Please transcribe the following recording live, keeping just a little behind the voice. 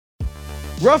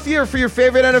Rough year for your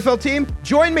favorite NFL team?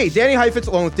 Join me, Danny Heifetz,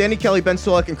 along with Danny Kelly, Ben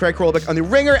Solak, and Craig Horlbeck on the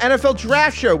Ringer NFL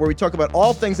Draft Show, where we talk about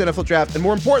all things NFL Draft and,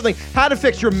 more importantly, how to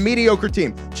fix your mediocre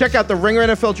team. Check out the Ringer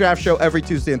NFL Draft Show every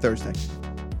Tuesday and Thursday.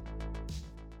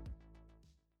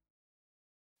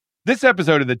 This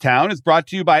episode of The Town is brought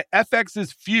to you by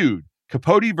FX's Feud,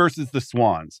 Capote versus the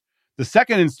Swans. The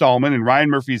second installment in Ryan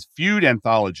Murphy's Feud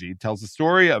anthology tells the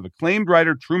story of acclaimed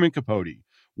writer Truman Capote,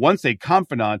 once a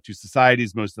confidant to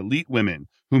society's most elite women,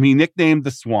 whom he nicknamed the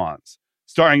Swans.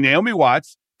 Starring Naomi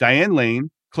Watts, Diane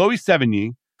Lane, Chloe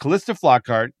Sevigny, Callista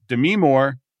Flockhart, Demi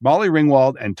Moore, Molly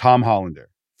Ringwald, and Tom Hollander.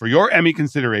 For your Emmy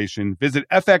consideration, visit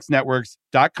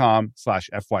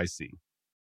fxnetworks.com/FYC.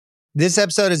 This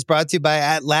episode is brought to you by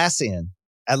Atlassian.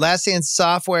 Atlassian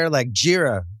software like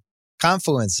Jira,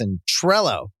 Confluence, and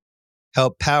Trello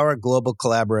help power global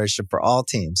collaboration for all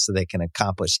teams so they can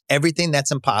accomplish everything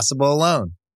that's impossible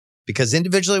alone. Because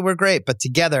individually we're great, but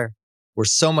together we're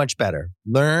so much better.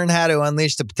 Learn how to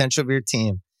unleash the potential of your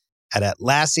team at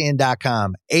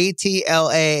Atlassian.com.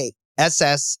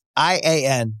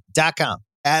 Atlassian.com.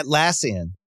 Atlassian.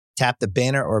 Tap the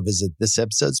banner or visit this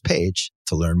episode's page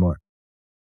to learn more.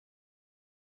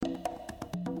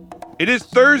 It is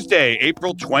Thursday,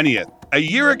 April 20th. A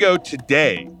year ago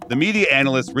today, the media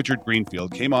analyst Richard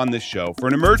Greenfield came on this show for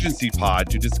an emergency pod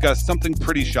to discuss something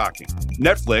pretty shocking.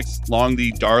 Netflix, long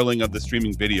the darling of the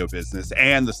streaming video business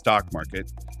and the stock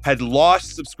market, had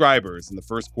lost subscribers in the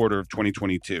first quarter of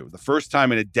 2022, the first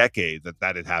time in a decade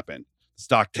that had happened. The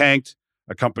stock tanked.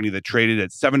 A company that traded at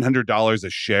 $700 a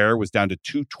share was down to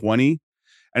 $220,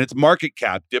 and its market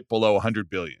cap dipped below $100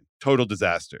 billion. Total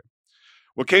disaster.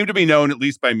 What came to be known, at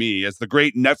least by me, as the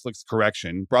great Netflix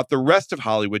correction brought the rest of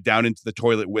Hollywood down into the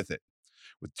toilet with it.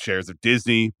 With shares of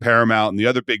Disney, Paramount, and the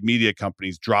other big media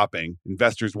companies dropping,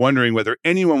 investors wondering whether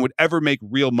anyone would ever make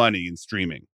real money in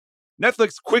streaming.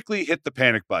 Netflix quickly hit the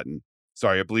panic button.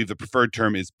 Sorry, I believe the preferred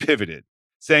term is pivoted,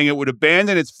 saying it would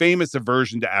abandon its famous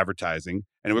aversion to advertising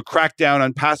and it would crack down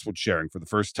on password sharing for the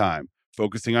first time,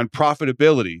 focusing on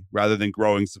profitability rather than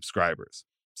growing subscribers.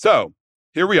 So,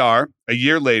 here we are, a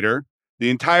year later. The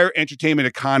entire entertainment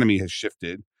economy has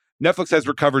shifted. Netflix has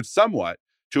recovered somewhat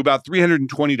to about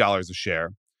 $320 a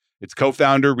share. Its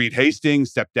co-founder, Reed Hastings,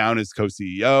 stepped down as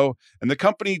co-CEO, and the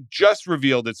company just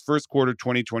revealed its first quarter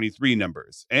 2023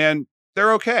 numbers. And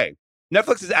they're okay.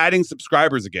 Netflix is adding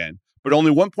subscribers again, but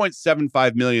only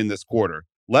 1.75 million this quarter,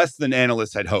 less than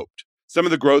analysts had hoped. Some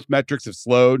of the growth metrics have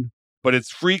slowed, but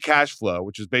its free cash flow,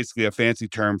 which is basically a fancy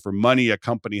term for money a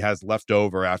company has left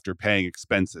over after paying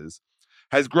expenses,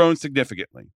 has grown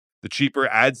significantly. The cheaper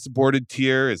ad-supported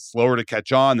tier is slower to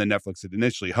catch on than Netflix had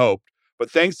initially hoped,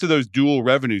 but thanks to those dual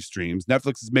revenue streams,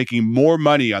 Netflix is making more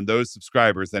money on those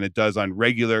subscribers than it does on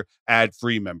regular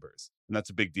ad-free members, and that's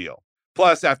a big deal.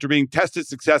 Plus, after being tested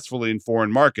successfully in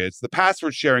foreign markets, the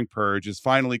password-sharing purge is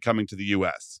finally coming to the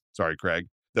U.S. Sorry, Craig.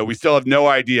 Though we still have no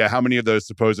idea how many of those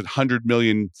supposed 100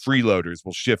 million freeloaders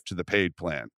will shift to the paid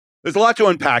plan. There's a lot to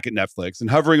unpack at Netflix,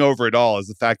 and hovering over it all is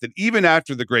the fact that even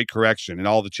after the great correction and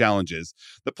all the challenges,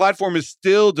 the platform is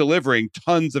still delivering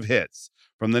tons of hits,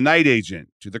 from The Night Agent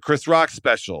to the Chris Rock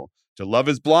special to Love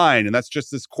is Blind, and that's just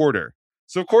this quarter.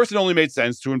 So of course it only made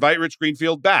sense to invite Rich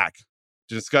Greenfield back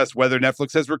to discuss whether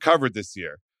Netflix has recovered this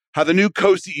year, how the new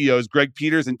co-CEOs Greg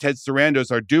Peters and Ted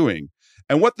Sarandos are doing,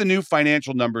 and what the new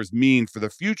financial numbers mean for the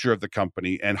future of the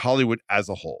company and Hollywood as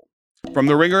a whole. From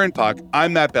The Ringer and Puck,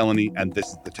 I'm Matt Bellany, and this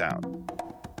is The Town.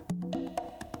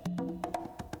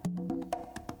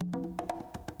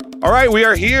 All right, we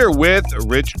are here with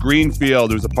Rich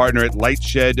Greenfield, who's a partner at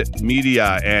Lightshed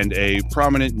Media and a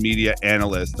prominent media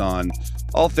analyst on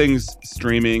all things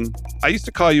streaming. I used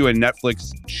to call you a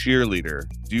Netflix cheerleader.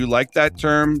 Do you like that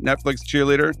term, Netflix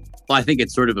cheerleader? Well, I think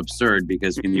it's sort of absurd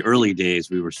because in the early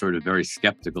days, we were sort of very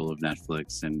skeptical of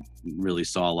Netflix and really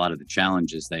saw a lot of the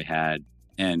challenges they had,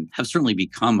 and have certainly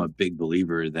become a big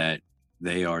believer that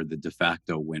they are the de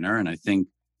facto winner. And I think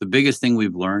the biggest thing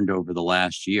we've learned over the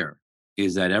last year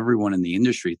is that everyone in the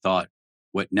industry thought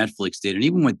what Netflix did, and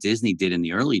even what Disney did in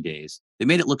the early days, they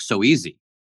made it look so easy.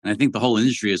 And I think the whole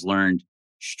industry has learned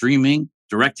streaming,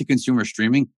 direct-to-consumer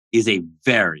streaming, is a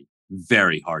very,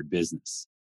 very hard business.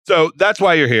 So that's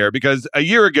why you're here, because a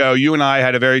year ago, you and I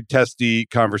had a very testy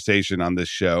conversation on this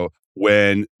show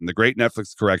when the great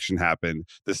Netflix correction happened.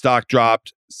 The stock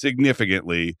dropped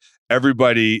significantly.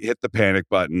 Everybody hit the panic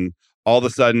button. All of a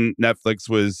sudden, Netflix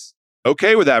was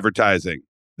okay with advertising.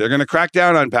 They're going to crack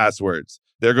down on passwords.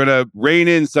 They're going to rein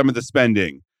in some of the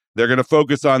spending. They're going to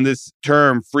focus on this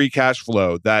term, free cash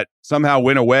flow, that somehow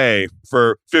went away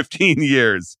for 15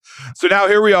 years. So now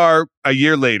here we are a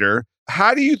year later.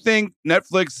 How do you think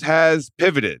Netflix has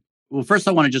pivoted? Well, first,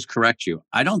 I want to just correct you.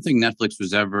 I don't think Netflix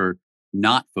was ever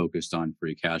not focused on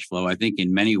free cash flow. I think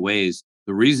in many ways,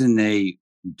 the reason they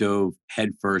dove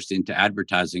headfirst into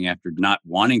advertising after not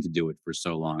wanting to do it for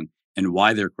so long and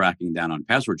why they're cracking down on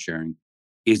password sharing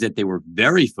is that they were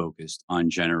very focused on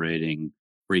generating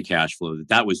free cash flow.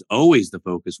 That was always the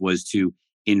focus, was to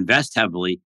invest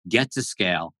heavily, get to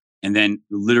scale, and then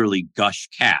literally gush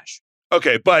cash.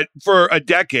 Okay, but for a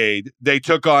decade, they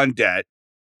took on debt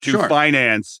to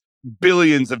finance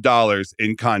billions of dollars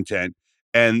in content.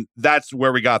 And that's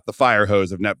where we got the fire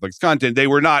hose of Netflix content. They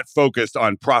were not focused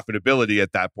on profitability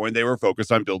at that point. They were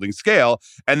focused on building scale.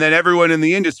 And then everyone in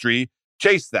the industry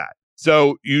chased that.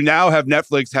 So you now have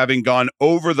Netflix having gone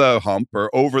over the hump or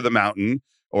over the mountain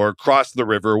or across the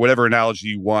river, whatever analogy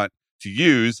you want to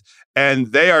use. And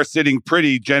they are sitting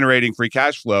pretty, generating free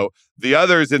cash flow. The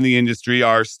others in the industry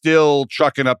are still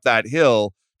trucking up that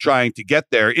hill, trying to get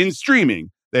there in streaming.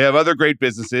 They have other great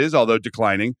businesses, although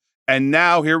declining. And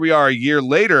now here we are a year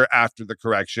later after the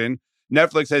correction.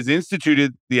 Netflix has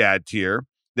instituted the ad tier.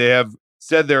 They have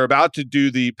said they're about to do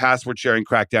the password sharing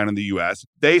crackdown in the US.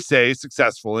 They say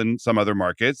successful in some other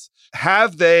markets.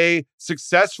 Have they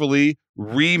successfully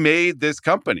remade this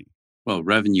company? Well,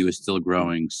 revenue is still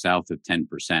growing south of 10%.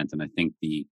 And I think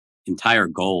the entire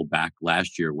goal back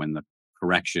last year when the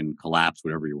correction collapsed,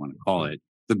 whatever you want to call it,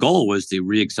 the goal was to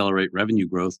reaccelerate revenue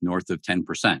growth north of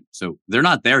 10%. So they're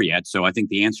not there yet. So I think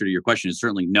the answer to your question is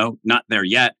certainly no, not there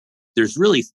yet. There's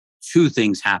really two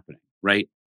things happening, right?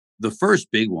 The first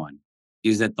big one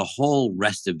is that the whole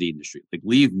rest of the industry, like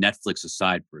leave Netflix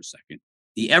aside for a second,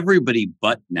 everybody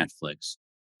but Netflix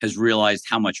has realized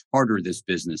how much harder this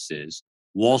business is.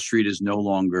 Wall Street is no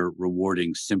longer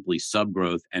rewarding simply sub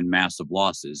growth and massive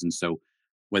losses. And so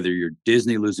whether you're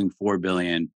Disney losing $4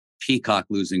 billion, Peacock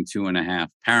losing 2.5,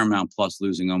 Paramount Plus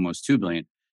losing almost $2 billion,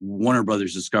 Warner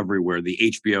Brothers Discovery, where the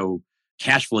HBO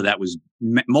cash flow that was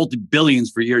multi-billions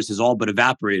for years has all but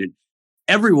evaporated.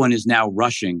 Everyone is now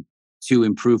rushing to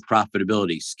improve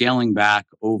profitability, scaling back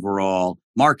overall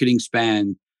marketing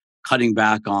spend, cutting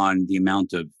back on the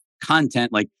amount of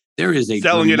content. Like there is a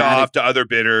selling it off to other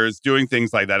bidders, doing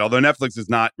things like that. Although Netflix is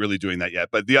not really doing that yet,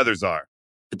 but the others are.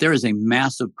 But there is a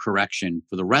massive correction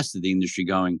for the rest of the industry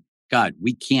going, God,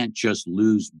 we can't just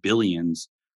lose billions.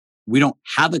 We don't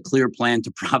have a clear plan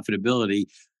to profitability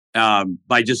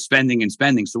by just spending and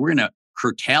spending. So we're going to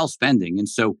curtail spending. And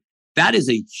so that is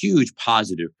a huge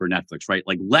positive for Netflix, right?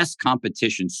 Like less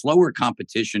competition, slower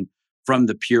competition from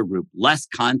the peer group, less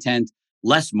content,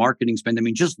 less marketing spend. I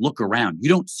mean, just look around. You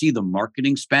don't see the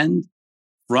marketing spend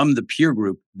from the peer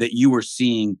group that you were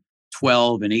seeing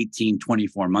 12 and 18,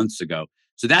 24 months ago.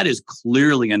 So that is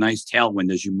clearly a nice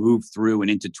tailwind as you move through and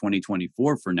into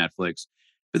 2024 for Netflix.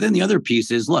 But then the other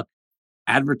piece is, look,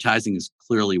 advertising is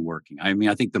clearly working. I mean,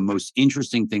 I think the most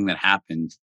interesting thing that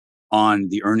happened on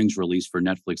the earnings release for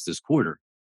Netflix this quarter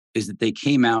is that they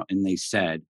came out and they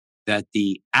said that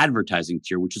the advertising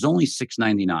tier, which is only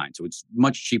 $6.99, so it's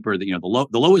much cheaper than, the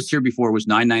lowest tier before was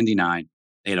 $9.99.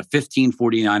 They had a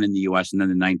 $15.49 in the US and then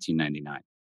the $19.99.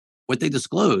 What they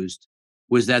disclosed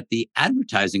was that the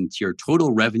advertising tier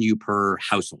total revenue per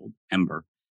household, Ember,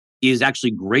 is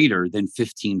actually greater than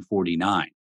 $15.49.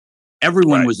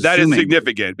 Everyone was assuming that is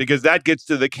significant because that gets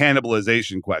to the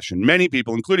cannibalization question. Many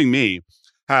people, including me,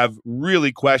 have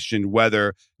really questioned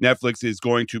whether Netflix is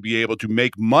going to be able to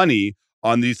make money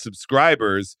on these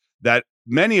subscribers that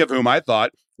many of whom I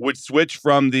thought would switch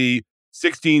from the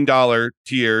 $16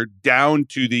 tier down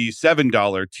to the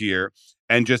 $7 tier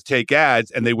and just take ads,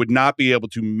 and they would not be able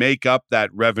to make up that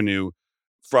revenue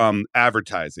from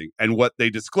advertising. And what they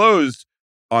disclosed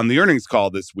on the earnings call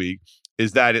this week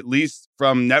is that, at least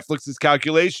from Netflix's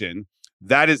calculation,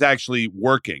 that is actually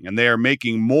working. And they are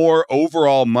making more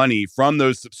overall money from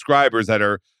those subscribers that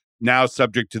are now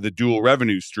subject to the dual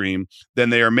revenue stream than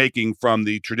they are making from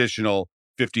the traditional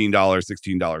 $15,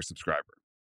 $16 subscriber.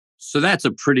 So that's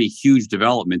a pretty huge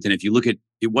development. And if you look at,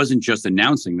 it wasn't just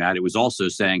announcing that, it was also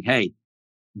saying, hey,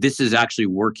 this is actually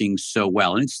working so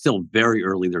well. And it's still very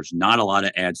early. There's not a lot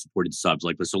of ad-supported subs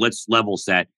like this. So let's level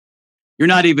set. You're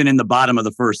not even in the bottom of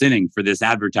the first inning for this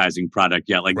advertising product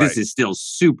yet. Like This is still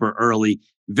super early,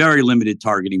 very limited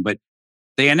targeting. But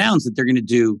they announced that they're going to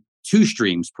do 2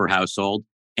 streams per household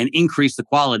and increase the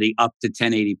quality up to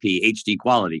 1080p HD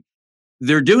quality.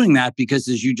 They're doing that because,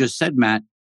 as you just said, Matt,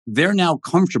 they're now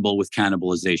comfortable with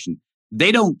cannibalization.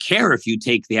 They don't care if you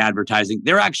take the advertising.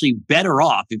 They're actually better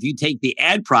off if you take the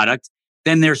ad product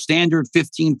than their standard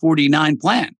 $15.49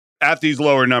 plan. At these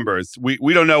lower numbers,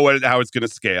 we don't know how it's going to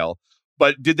scale.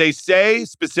 But did they say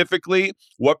specifically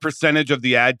what percentage of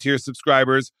the ad tier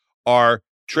subscribers are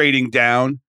trading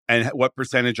down and what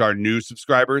percentage are new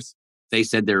subscribers? They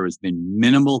said there has been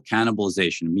minimal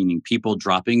cannibalization, meaning people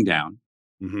dropping down.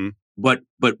 Mm-hmm. But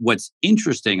what's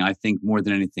interesting, I think, more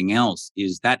than anything else,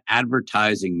 is that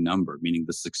advertising number, meaning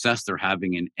the success they're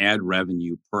having in ad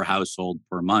revenue per household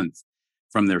per month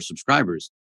from their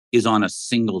subscribers, is on a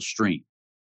single stream.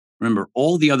 Remember,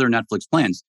 all the other Netflix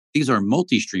plans, these are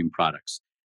multi-stream products.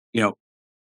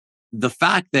 The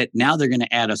fact that now they're going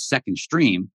to add a second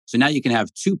stream, so now you can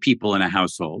have two people in a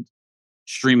household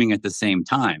streaming at the same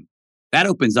time. That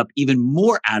opens up even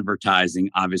more advertising,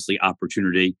 obviously,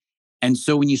 opportunity. And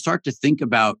so when you start to think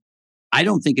about, I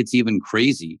don't think it's even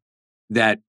crazy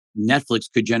that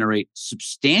Netflix could generate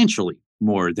substantially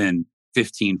more than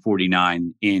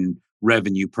 $15.49 in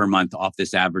revenue per month off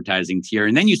this advertising tier.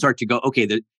 And then you start to go, okay,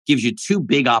 that gives you two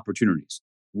big opportunities.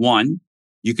 One,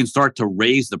 you can start to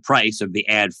raise the price of the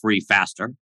ad-free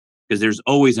faster, because there's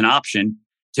always an option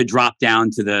to drop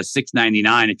down to the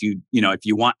 $6.99 if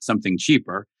you want something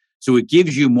cheaper. So it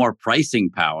gives you more pricing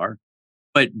power.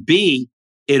 But B,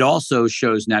 it also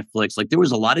shows Netflix, like there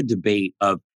was a lot of debate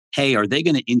of, hey, are they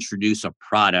going to introduce a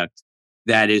product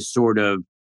that is sort of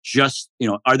just,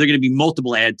 are there going to be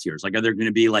multiple ad tiers? Like, are there going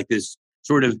to be like this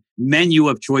sort of menu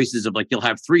of choices of like, you'll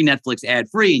have 3 Netflix ad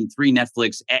free and 3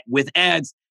 Netflix with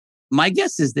ads? My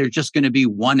guess is there's just going to be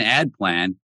one ad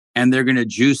plan, and they're going to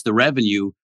juice the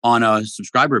revenue on a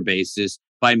subscriber basis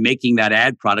by making that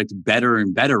ad product better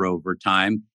and better over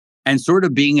time, and sort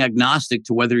of being agnostic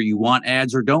to whether you want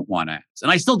ads or don't want ads.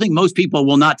 And I still think most people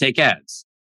will not take ads.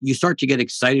 You start to get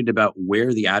excited about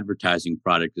where the advertising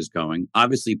product is going.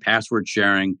 Obviously, password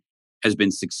sharing has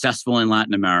been successful in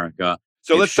Latin America.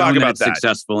 So let's talk about that.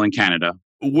 Successful in Canada.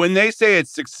 When they say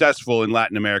it's successful in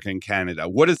Latin America and Canada,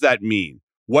 what does that mean?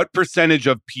 What percentage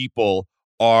of people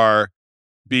are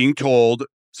being told,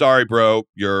 sorry, bro,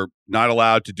 you're not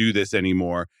allowed to do this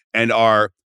anymore, and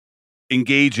are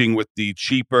engaging with the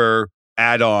cheaper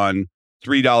add-on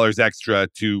 $3 extra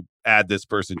to add this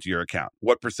person to your account?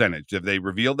 What percentage? Have they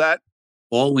revealed that?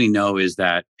 All we know is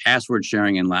that password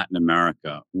sharing in Latin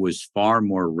America was far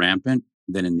more rampant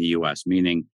than in the US,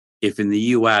 meaning if in the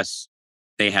US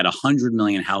they had 100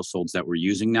 million households that were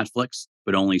using Netflix,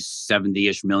 but only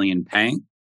 70-ish million paying,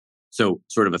 so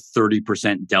sort of a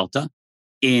 30% delta.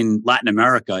 In Latin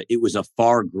America, it was a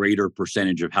far greater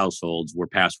percentage of households were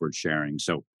password sharing.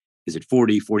 So is it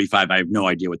 40, 45? I have no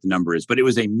idea what the number is, but it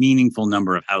was a meaningful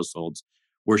number of households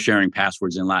were sharing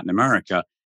passwords in Latin America.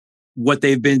 What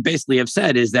they've been basically have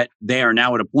said is that they are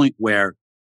now at a point where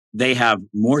they have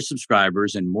more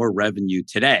subscribers and more revenue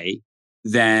today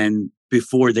than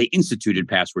before they instituted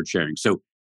password sharing. So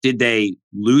did they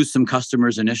lose some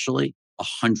customers initially?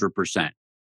 100%.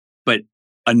 But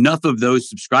enough of those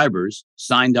subscribers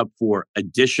signed up for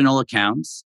additional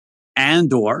accounts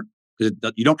or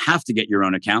because you don't have to get your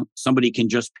own account. Somebody can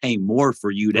just pay more for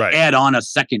you to add on a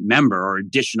second member or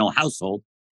additional household.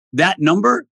 That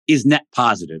number is net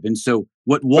positive. And so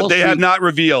what Wall Street... But they have not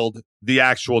revealed the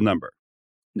actual number.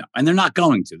 No, and they're not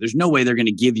going to. There's no way they're going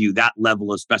to give you that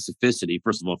level of specificity.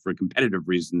 First of all, for competitive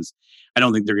reasons, I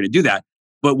don't think they're going to do that.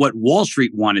 But what Wall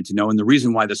Street wanted to know, and the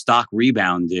reason why the stock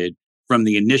rebounded from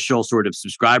the initial sort of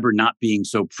subscriber not being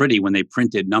so pretty when they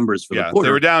printed numbers for the quarter.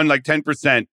 They were down like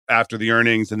 10% after the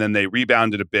earnings, and then they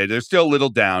rebounded a bit. They're still a little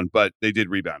down, but they did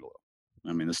rebound a little.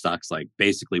 I mean, the stock's like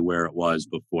basically where it was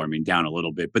before. I mean, down a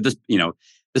little bit, but this,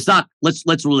 the stock, let's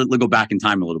really go back in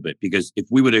time a little bit, because if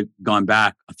we would have gone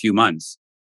back a few months,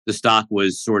 the stock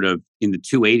was sort of in the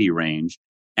 280 range,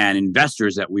 and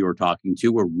investors that we were talking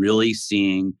to were really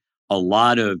seeing a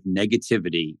lot of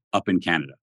negativity up in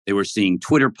Canada. They were seeing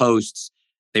Twitter posts.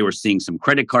 They were seeing some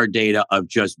credit card data of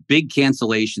just big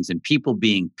cancellations and people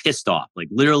being pissed off, like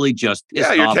literally just pissed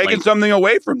off. Yeah, you're taking something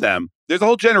away from them. There's a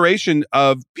whole generation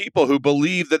of people who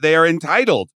believe that they are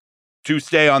entitled to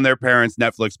stay on their parents'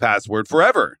 Netflix password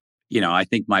forever. I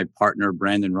think my partner,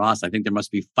 Brandon Ross, I think there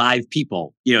must be 5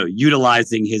 people,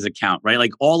 utilizing his account, right?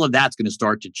 Like all of that's going to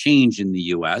start to change in the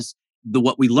US.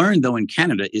 What we learned though in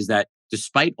Canada is that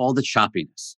despite all the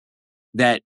choppiness,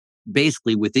 that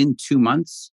basically within 2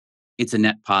 months, it's a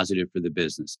net positive for the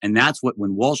business. And that's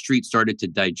when Wall Street started to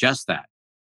digest that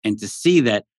and to see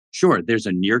that, sure, there's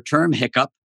a near-term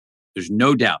hiccup. There's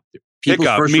no doubt. People's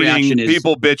first reaction is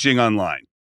people bitching online.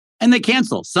 And they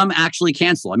cancel. Some actually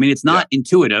cancel. I mean, it's not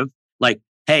intuitive. Like,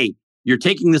 hey, you're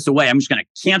taking this away. I'm just going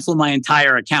to cancel my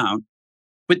entire account.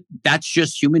 But that's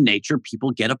just human nature.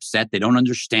 People get upset. They don't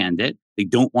understand it. They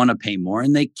don't want to pay more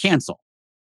and they cancel.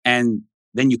 And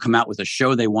then you come out with a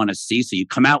show they want to see. So you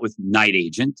come out with Night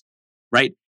Agent,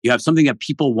 right? You have something that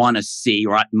people want to see.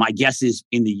 Or my guess is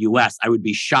in the US, I would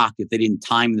be shocked if they didn't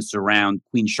time this around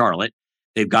Queen Charlotte,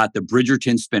 They've got the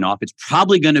Bridgerton spinoff. It's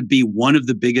probably going to be one of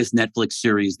the biggest Netflix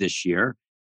series this year.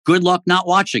 Good luck not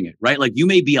watching it, right? Like, you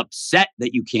may be upset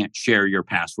that you can't share your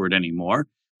password anymore,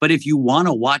 but if you want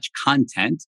to watch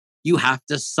content, you have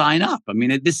to sign up. I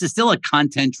mean, this is still a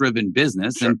content-driven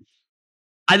business. Sure. And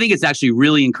I think it's actually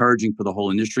really encouraging for the whole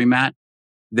industry, Matt,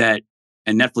 and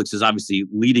Netflix is obviously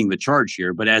leading the charge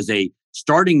here, but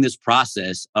starting this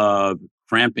process of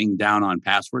cramping down on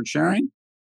password sharing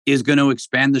is going to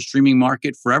expand the streaming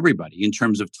market for everybody in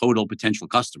terms of total potential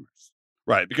customers.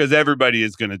 Right, because everybody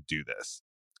is going to do this.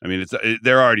 I mean,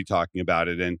 they're already talking about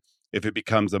it. And if it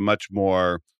becomes a much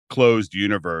more closed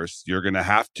universe, you're going to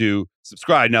have to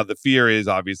subscribe. Now, the fear is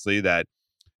obviously that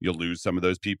you'll lose some of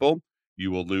those people.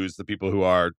 You will lose the people who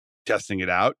are testing it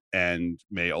out and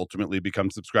may ultimately become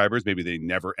subscribers. Maybe they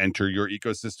never enter your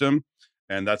ecosystem.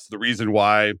 And that's the reason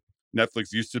why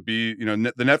Netflix used to be,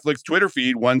 the Netflix Twitter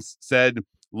feed once said,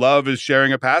 love is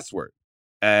sharing a password.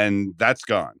 And that's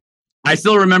gone. I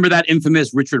still remember that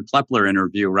infamous Richard Plepler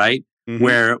interview, right? Mm-hmm.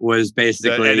 Where it was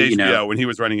basically, at HBO, when he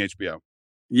was running HBO.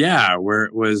 Yeah, where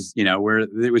it was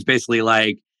basically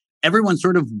like everyone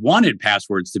sort of wanted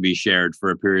passwords to be shared for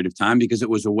a period of time because it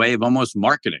was a way of almost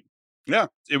marketing. Yeah,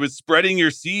 it was spreading your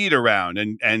seed around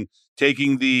and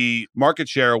taking the market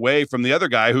share away from the other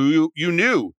guy who you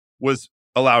knew was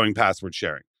allowing password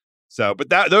sharing. So, but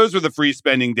those were the free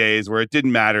spending days where it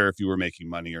didn't matter if you were making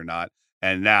money or not.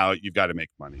 And now you've got to make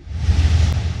money.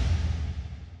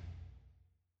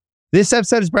 This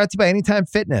episode is brought to you by Anytime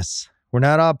Fitness. We're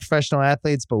not all professional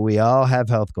athletes, but we all have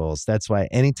health goals. That's why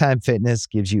Anytime Fitness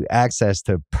gives you access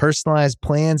to personalized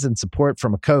plans and support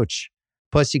from a coach.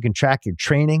 Plus, you can track your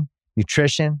training,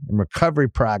 nutrition, and recovery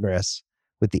progress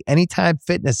with the Anytime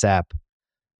Fitness app,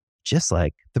 just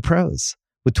like the pros.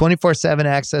 With 24/7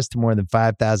 access to more than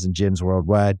 5,000 gyms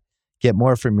worldwide, get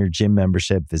more from your gym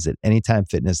membership. Visit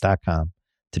anytimefitness.com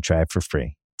to try it for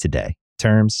free today.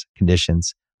 Terms,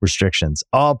 conditions, restrictions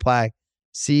all apply.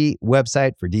 See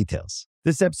website for details.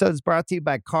 This episode is brought to you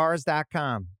by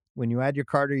Cars.com. When you add your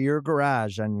car to your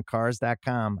garage on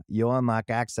Cars.com, you'll unlock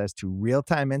access to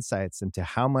real-time insights into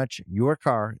how much your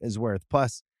car is worth.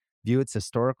 Plus, view its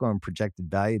historical and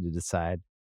projected value to decide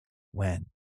when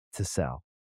to sell.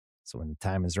 So when the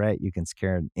time is right, you can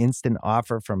secure an instant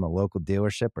offer from a local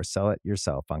dealership or sell it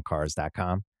yourself on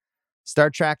Cars.com.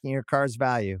 Start tracking your car's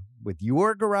value with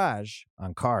your garage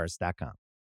on Cars.com.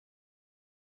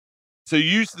 So you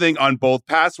used to think on both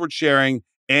password sharing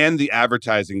and the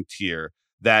advertising tier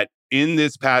that in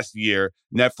this past year,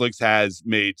 Netflix has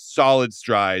made solid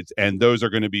strides, and those are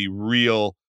going to be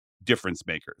real difference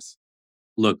makers.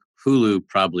 Look, Hulu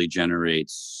probably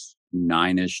generates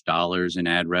 $9-ish in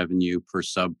ad revenue per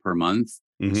sub per month,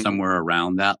 somewhere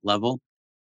around that level.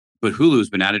 But Hulu's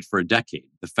been at it for a decade.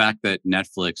 The fact that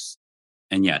Netflix,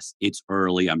 and yes, it's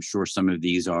early. I'm sure some of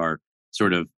these are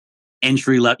sort of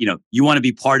entry level, you want to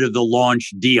be part of the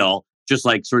launch deal, just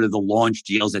like sort of the launch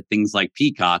deals at things like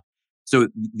Peacock. So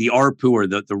the ARPU or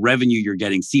the revenue you're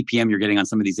getting, CPM you're getting on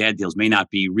some of these ad deals may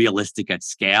not be realistic at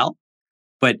scale.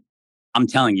 But I'm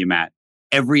telling you, Matt,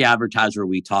 every advertiser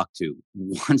we talk to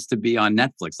wants to be on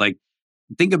Netflix. Like,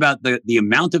 think about the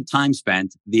amount of time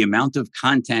spent, the amount of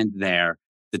content there,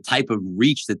 the type of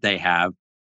reach that they have.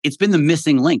 It's been the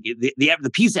missing link.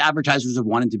 The piece advertisers have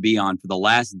wanted to be on for the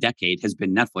last decade has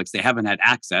been Netflix. They haven't had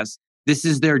access. This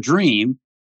is their dream.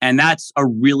 And that's a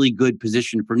really good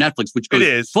position for Netflix, which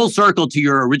goes full circle to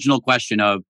your original question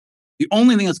of the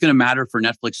only thing that's going to matter for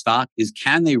Netflix stock is,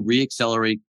 can they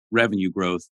reaccelerate revenue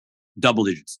growth double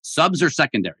digits? Subs are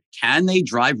secondary. Can they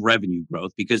drive revenue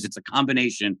growth? Because it's a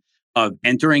combination of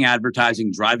entering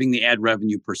advertising, driving the ad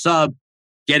revenue per sub,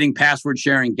 getting password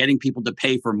sharing, getting people to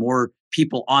pay for more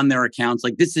people on their accounts.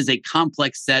 Like, this is a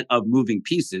complex set of moving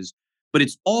pieces, but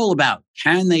it's all about,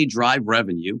 can they drive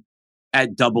revenue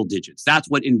at double digits? That's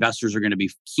what investors are going to be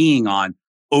keying on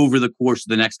over the course of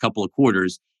the next couple of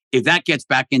quarters. If that gets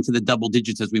back into the double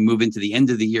digits as we move into the end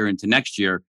of the year, into next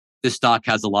year, this stock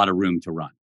has a lot of room to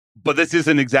run. But this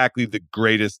isn't exactly the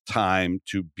greatest time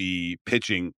to be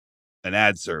pitching an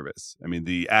ad service. I mean,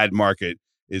 the ad market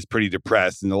is pretty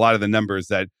depressed. And a lot of the numbers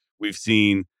that we've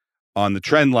seen on the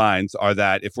trend lines are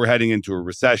that if we're heading into a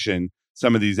recession,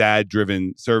 some of these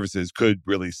ad-driven services could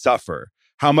really suffer.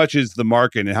 How much is the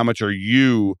market and how much are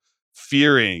you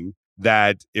fearing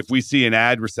that if we see an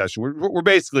ad recession, we're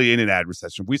basically in an ad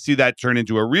recession, if we see that turn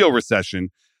into a real recession,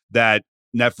 that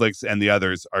Netflix and the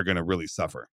others are going to really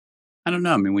suffer? I don't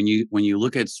know. I mean, when you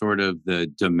look at sort of the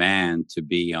demand to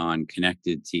be on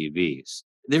connected TVs,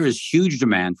 there is huge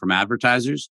demand from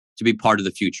advertisers to be part of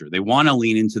the future. They want to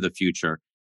lean into the future.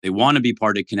 They want to be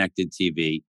part of connected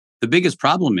TV. The biggest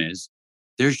problem is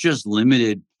there's just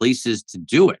limited places to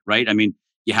do it, right? I mean,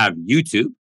 you have YouTube,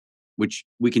 which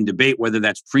we can debate whether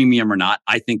that's premium or not.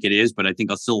 I think it is, but I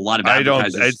think still a lot of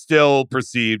advertisers. It's still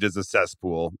perceived as a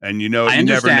cesspool, and you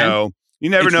never know. You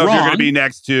never It's know if you're going wrong. to be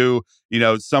next to,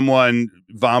 someone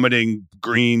vomiting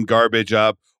green garbage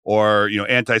up, or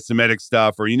anti-Semitic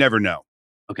stuff, or you never know.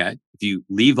 Okay. If you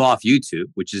leave off YouTube,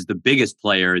 which is the biggest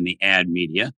player in the ad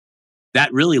media,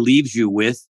 that really leaves you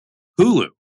with Hulu,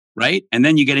 right? And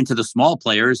then you get into the small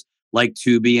players like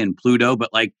Tubi and Pluto, but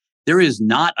there is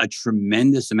not a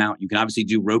tremendous amount. You can obviously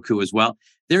do Roku as well.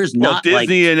 There's not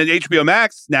Disney and HBO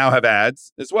Max now have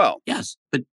ads as well. Yes,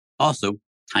 but also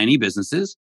tiny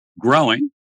businesses growing.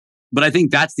 But I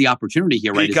think that's the opportunity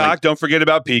here, right? Peacock, don't forget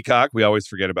about Peacock. We always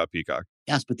forget about Peacock.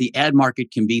 Yes, but the ad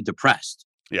market can be depressed.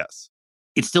 Yes.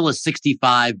 It's still a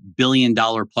 $65 billion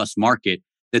plus market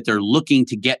that they're looking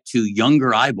to get to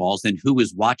younger eyeballs than who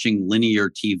is watching linear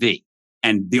TV.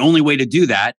 And the only way to do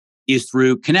that is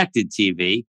through connected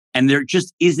TV. And there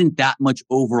just isn't that much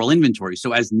overall inventory.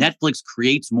 So as Netflix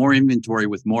creates more inventory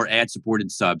with more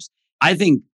ad-supported subs, I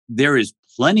think there is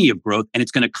plenty of growth, and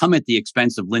it's going to come at the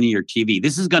expense of linear TV.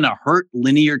 This is going to hurt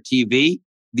linear TV.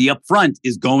 The upfront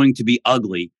is going to be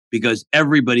ugly because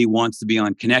everybody wants to be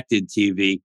on connected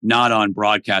TV, not on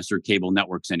broadcast or cable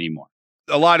networks anymore.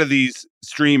 A lot of these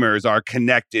streamers are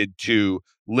connected to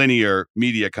linear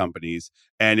media companies.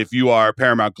 And if you are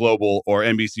Paramount Global or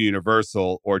NBC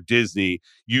Universal or Disney,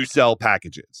 you sell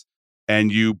packages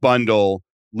and you bundle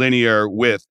linear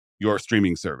with your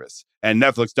streaming service. And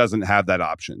Netflix doesn't have that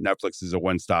option. Netflix is a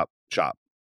one-stop shop.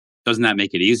 Doesn't that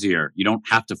make it easier? You don't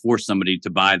have to force somebody to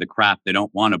buy the crap they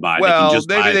don't want to buy. Well, they can just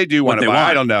maybe buy they do want to buy. want.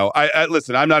 I don't know. I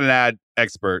listen, I'm not an ad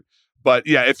expert. But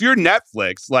yeah, if you're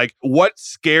Netflix, what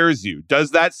scares you? Does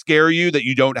that scare you that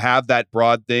you don't have that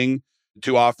broad thing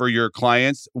to offer your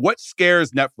clients? What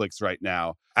scares Netflix right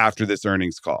now after this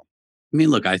earnings call? I mean,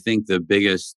 look, I think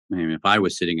if I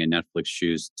was sitting in Netflix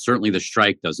shoes, certainly the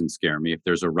strike doesn't scare me. If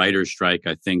there's a writer's strike,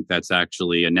 I think that's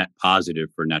actually a net positive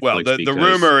for Netflix. Well, the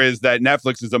rumor is that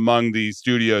Netflix is among the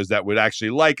studios that would actually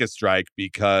like a strike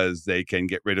because they can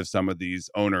get rid of some of these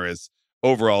onerous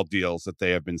overall deals that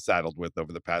they have been saddled with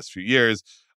over the past few years.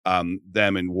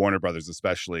 Them and Warner Brothers,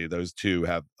 especially, those two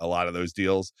have a lot of those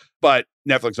deals. But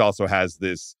Netflix also has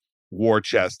this war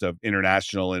chest of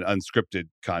international and unscripted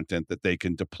content that they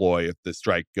can deploy if the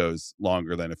strike goes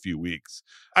longer than a few weeks.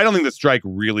 I don't think the strike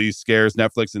really scares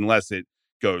Netflix unless it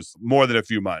goes more than a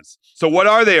few months. So what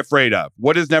are they afraid of?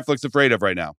 What is Netflix afraid of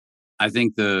right now? I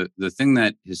think the thing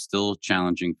that is still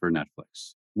challenging for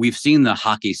Netflix, we've seen the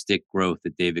hockey stick growth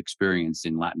that they've experienced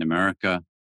in Latin America,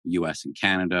 US and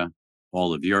Canada,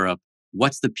 all of Europe.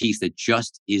 What's the piece that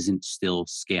just isn't still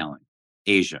scaling?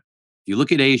 Asia. If you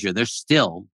look at Asia, they're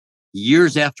still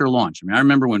years after launch. I mean, I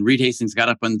remember when Reed Hastings got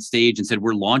up on the stage and said,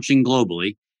 we're launching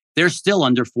globally. They're still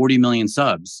under 40 million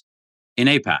subs in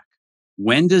APAC.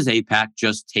 When does APAC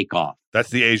just take off? That's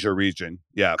the Asia region.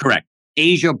 Yeah. Correct.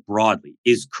 Asia broadly.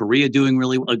 Is Korea doing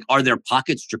really well? Are there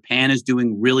pockets? Japan is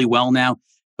doing really well now.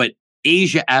 But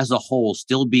Asia as a whole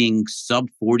still being sub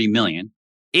 40 million.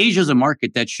 Asia is a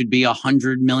market that should be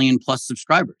 100 million plus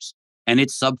subscribers, and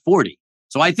it's sub 40.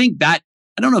 So I think that,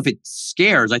 I don't know if it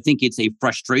scares. I think it's a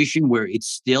frustration where it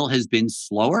still has been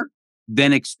slower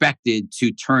than expected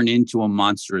to turn into a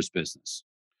monstrous business.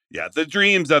 Yeah, the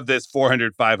dreams of this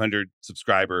 400, 500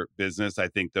 subscriber business, I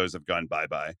think those have gone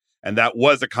bye-bye. And that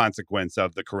was a consequence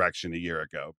of the correction a year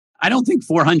ago. I don't think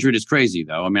 400 is crazy,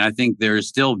 though. I mean, I think there's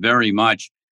still very much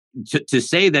to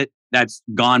say that that's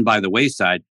gone by the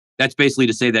wayside. That's basically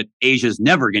to say that Asia's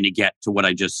never going to get to what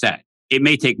I just said. It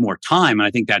may take more time. And I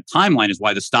think that timeline is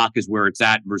why the stock is where it's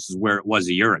at versus where it was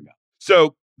a year ago.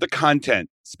 So the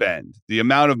content spend, the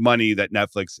amount of money that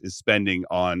Netflix is spending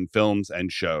on films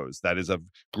and shows, that is of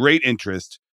great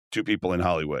interest to people in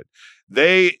Hollywood.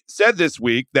 They said this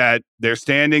week that they're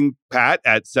standing pat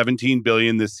at $17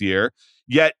 billion this year.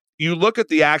 Yet you look at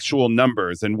the actual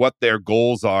numbers and what their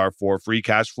goals are for free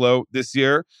cash flow this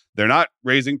year. They're not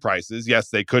raising prices. Yes,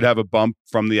 they could have a bump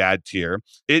from the ad tier.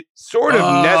 It sort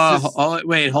of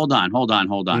wait, hold on.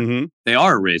 Mm-hmm. They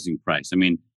are raising price. I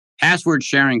mean, password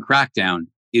sharing crackdown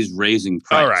is raising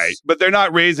price. All right, but they're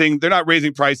not raising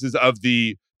prices of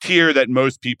the tier that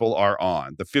most people are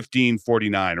on, the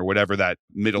 $15.49 or whatever that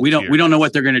middle tier. We don't know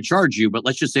what they're going to charge you, but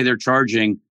let's just say they're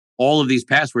charging all of these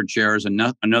password sharers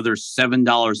another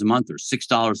 $7 a month or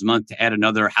 $6 a month to add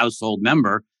another household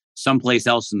member someplace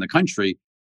else in the country.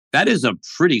 That is a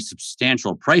pretty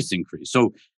substantial price increase.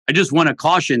 So I just want to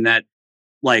caution that,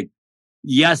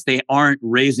 yes, they aren't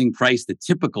raising price the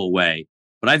typical way,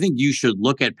 but I think you should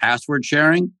look at password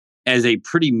sharing as a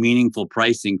pretty meaningful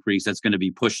price increase that's going to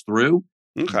be pushed through.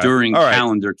 Okay. during All right.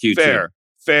 calendar Q2.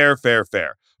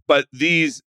 Fair. But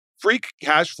these free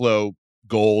cash flow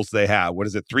goals they have, what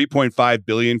is it, 3.5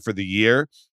 billion for the year?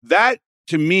 That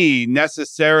to me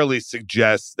necessarily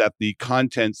suggests that the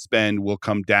content spend will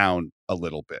come down a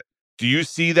little bit. Do you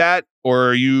see that? Or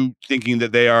are you thinking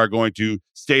that they are going to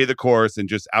stay the course and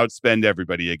just outspend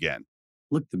everybody again?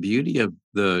 Look, the beauty of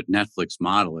the Netflix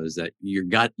model is that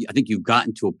I think you've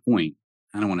gotten to a point,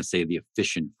 I don't want to say the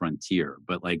efficient frontier,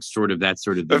 but like sort of the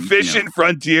Efficient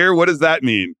frontier? What does that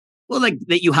mean? Well, like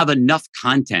that you have enough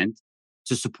content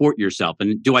to support yourself.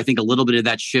 And do I think a little bit of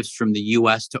that shifts from the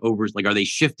US to are they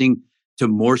shifting to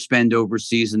more spend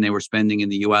overseas than they were spending in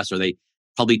the US? Are they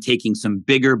probably taking some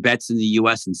bigger bets in the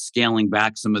US and scaling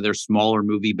back some of their smaller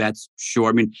movie bets? Sure.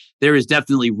 I mean, there is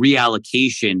definitely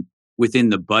reallocation within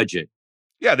the budget.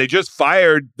 Yeah, they just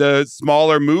fired the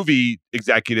smaller movie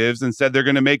executives and said they're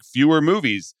going to make fewer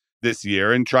movies this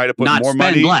year and try to put more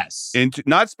money into,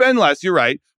 not spend less, you're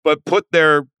right, but put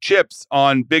their chips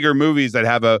on bigger movies that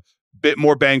have a bit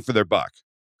more bang for their buck.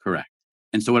 Correct.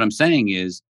 And so what I'm saying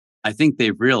is, I think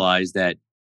they've realized that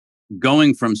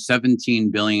going from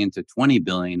 17 billion to 20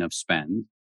 billion of spend,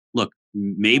 look,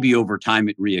 maybe over time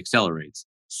it reaccelerates.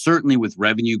 Certainly with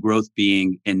revenue growth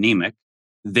being anemic,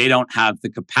 they don't have the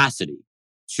capacity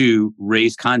to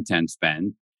raise content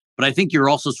spend. But I think you're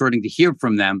also starting to hear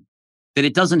from them that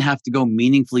it doesn't have to go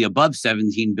meaningfully above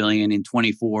 17 billion in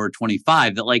 24 or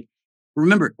 25. That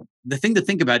remember, the thing to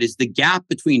think about is the gap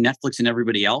between Netflix and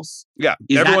everybody else. Yeah,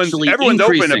 is everyone's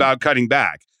increasing. open about cutting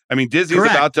back. I mean, Disney's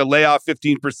Correct. about to lay off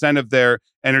 15% of their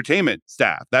entertainment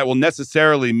staff. That will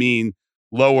necessarily mean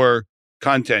lower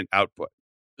content output.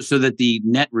 So that the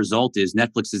net result is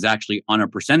Netflix is actually on a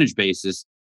percentage basis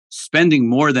spending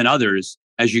more than others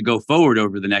as you go forward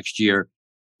over the next year,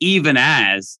 even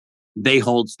as they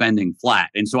hold spending flat.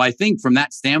 And so I think from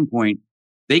that standpoint,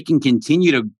 they can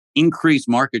continue to increase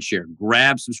market share,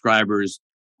 grab subscribers,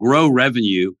 grow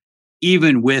revenue,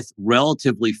 even with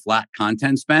relatively flat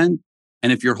content spend.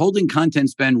 And if you're holding content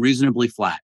spend reasonably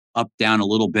flat, up, down a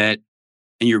little bit,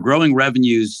 and you're growing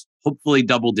revenues, hopefully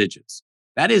double digits,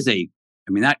 that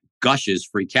gushes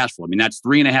free cash flow. I mean, that's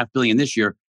 $3.5 billion this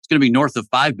year. It's going to be north of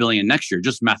 $5 billion next year,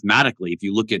 just mathematically, if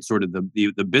you look at sort of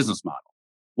the business model.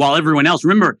 While everyone else,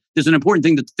 remember, there's an important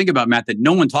thing to think about, Matt, that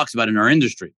no one talks about in our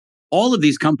industry. All of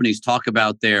these companies talk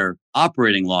about their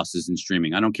operating losses in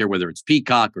streaming. I don't care whether it's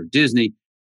Peacock or Disney.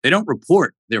 They don't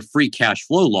report their free cash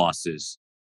flow losses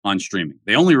on streaming.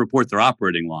 They only report their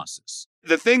operating losses.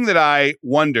 The thing that I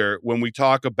wonder when we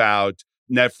talk about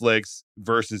Netflix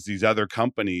versus these other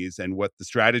companies and what the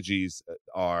strategies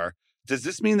are, does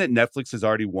this mean that Netflix has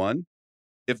already won?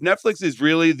 If Netflix is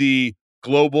really the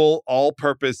global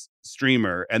all-purpose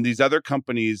streamer and these other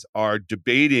companies are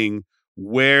debating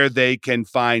where they can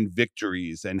find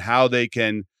victories and how they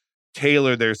can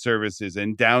tailor their services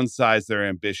and downsize their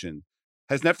ambition,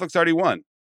 has Netflix already won?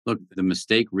 Look, the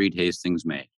mistake Reed Hastings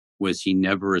made was he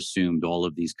never assumed all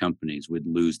of these companies would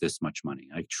lose this much money.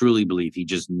 I truly believe he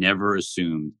just never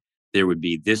assumed there would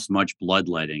be this much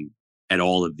bloodletting at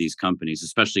all of these companies,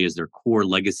 especially as their core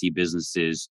legacy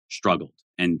businesses struggled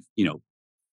and,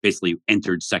 basically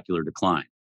entered secular decline.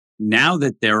 Now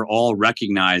that they're all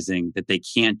recognizing that they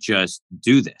can't just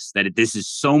do this, that this is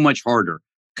so much harder,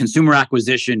 consumer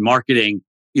acquisition, marketing,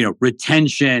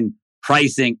 retention,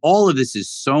 pricing, all of this is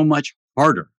so much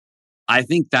harder. I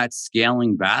think that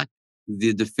scaling back,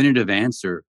 the definitive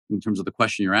answer in terms of the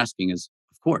question you're asking is,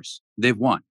 of course, they've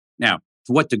won. Now,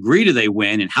 to what degree do they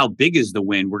win and how big is the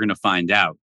win? We're going to find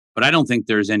out. But I don't think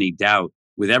there's any doubt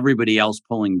with everybody else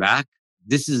pulling back.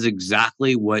 This is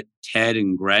exactly what Ted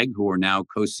and Greg, who are now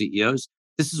co-CEOs,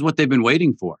 this is what they've been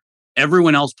waiting for.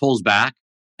 Everyone else pulls back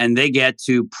and they get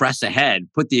to press ahead,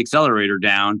 put the accelerator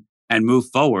down and move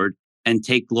forward and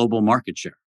take global market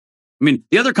share. I mean,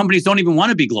 the other companies don't even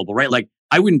want to be global, right? Like,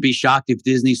 I wouldn't be shocked if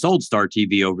Disney sold Star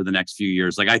TV over the next few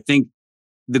years. Like, I think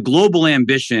the global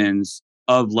ambitions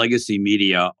of legacy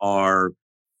media are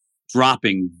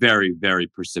dropping very, very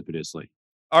precipitously.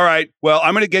 All right. Well,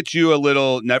 I'm going to get you a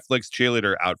little Netflix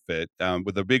cheerleader outfit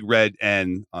with a big red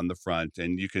N on the front,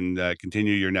 and you can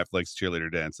continue your Netflix cheerleader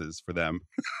dances for them.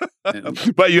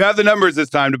 But you have the numbers this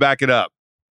time to back it up.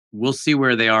 We'll see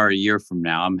where they are a year from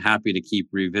now. I'm happy to keep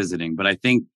revisiting, but I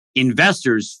think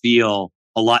investors feel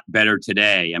a lot better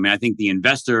today. I mean, I think the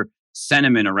investor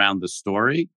sentiment around the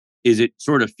story is it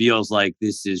sort of feels like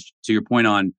this is, to your point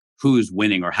on who's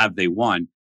winning or have they won,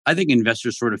 I think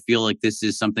investors sort of feel like this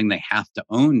is something they have to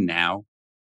own now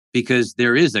because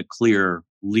there is a clear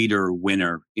leader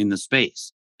winner in the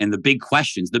space. And the big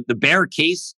questions, the bear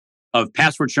case of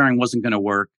password sharing wasn't going to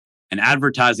work and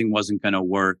advertising wasn't going to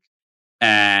work.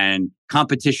 and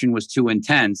competition was too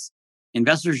intense,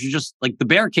 investors are just like, the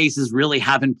bear cases really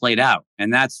haven't played out.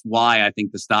 And that's why I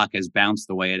think the stock has bounced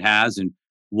the way it has and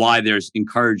why there's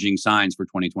encouraging signs for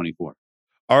 2024.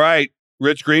 All right,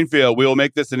 Rich Greenfield, we will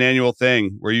make this an annual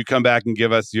thing where you come back and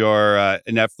give us your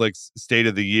Netflix State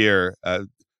of the Year,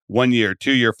 1 year,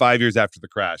 2 year, 5 years after the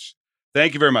crash.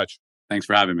 Thank you very much. Thanks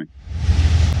for having me.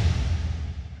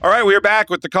 All right, we are back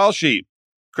with the call sheet.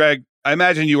 Craig, I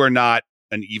imagine you are not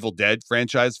an Evil Dead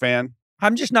franchise fan.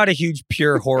 I'm just not a huge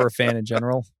pure horror fan in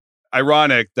general.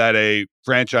 Ironic that a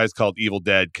franchise called Evil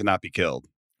Dead cannot be killed.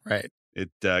 Right.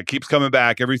 It keeps coming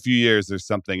back every few years. There's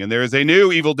something. And there is a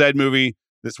new Evil Dead movie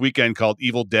this weekend called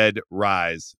Evil Dead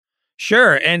Rise.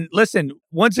 Sure. And listen,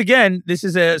 once again, this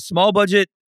is a small budget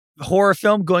horror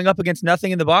film going up against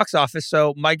nothing in the box office.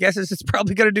 So my guess is it's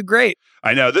probably going to do great.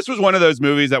 I know. This was one of those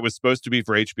movies that was supposed to be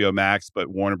for HBO Max, but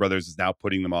Warner Brothers is now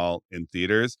putting them all in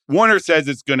theaters. Warner says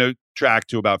it's going to track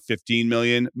to about 15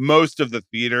 million. Most of the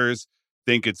theaters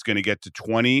think it's going to get to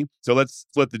 20. So let's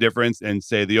split the difference and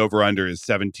say the over-under is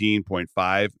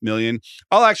 17.5 million.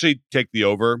 I'll actually take the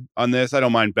over on this. I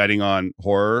don't mind betting on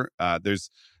horror. There's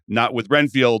not, with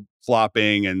Renfield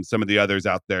flopping and some of the others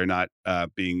out there not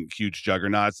being huge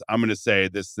juggernauts, I'm going to say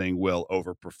this thing will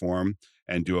overperform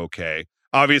and do okay.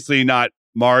 Obviously not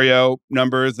Mario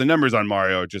numbers. The numbers on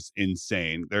Mario are just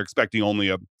insane. They're expecting only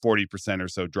a 40% or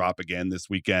so drop again this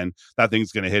weekend. That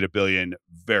thing's going to hit $1 billion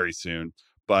very soon.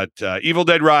 But Evil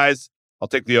Dead Rise, I'll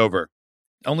take the over.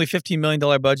 Only $15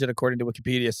 million budget, according to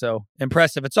Wikipedia. So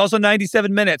impressive. It's also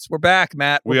 97 minutes. We're back,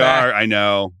 Matt. We are. I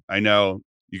know.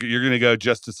 You're going to go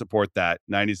just to support that.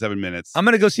 97 minutes. I'm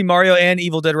going to go see Mario and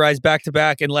Evil Dead Rise back to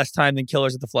back in less time than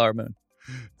Killers of the Flower Moon.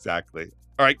 Exactly.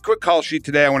 All right, quick call sheet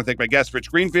today. I want to thank my guest,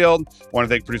 Rich Greenfield. I want to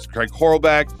thank producer Craig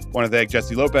Horlbeck. I want to thank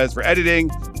Jesse Lopez for editing.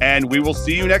 And we will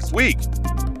see you next week.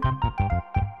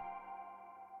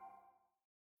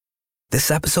 This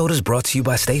episode is brought to you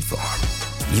by State Farm.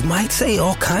 You might say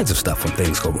all kinds of stuff when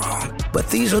things go wrong, but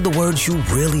these are the words you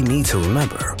really need to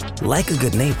remember. Like a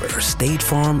good neighbor, State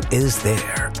Farm is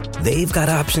there. They've got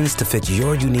options to fit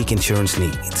your unique insurance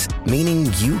needs, meaning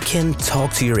you can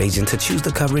talk to your agent to choose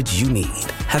the coverage you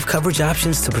need, have coverage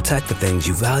options to protect the things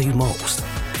you value most,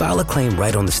 file a claim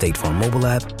right on the State Farm mobile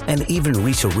app, and even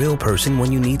reach a real person when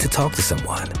you need to talk to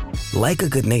someone. Like a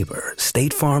good neighbor,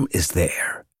 State Farm is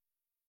there.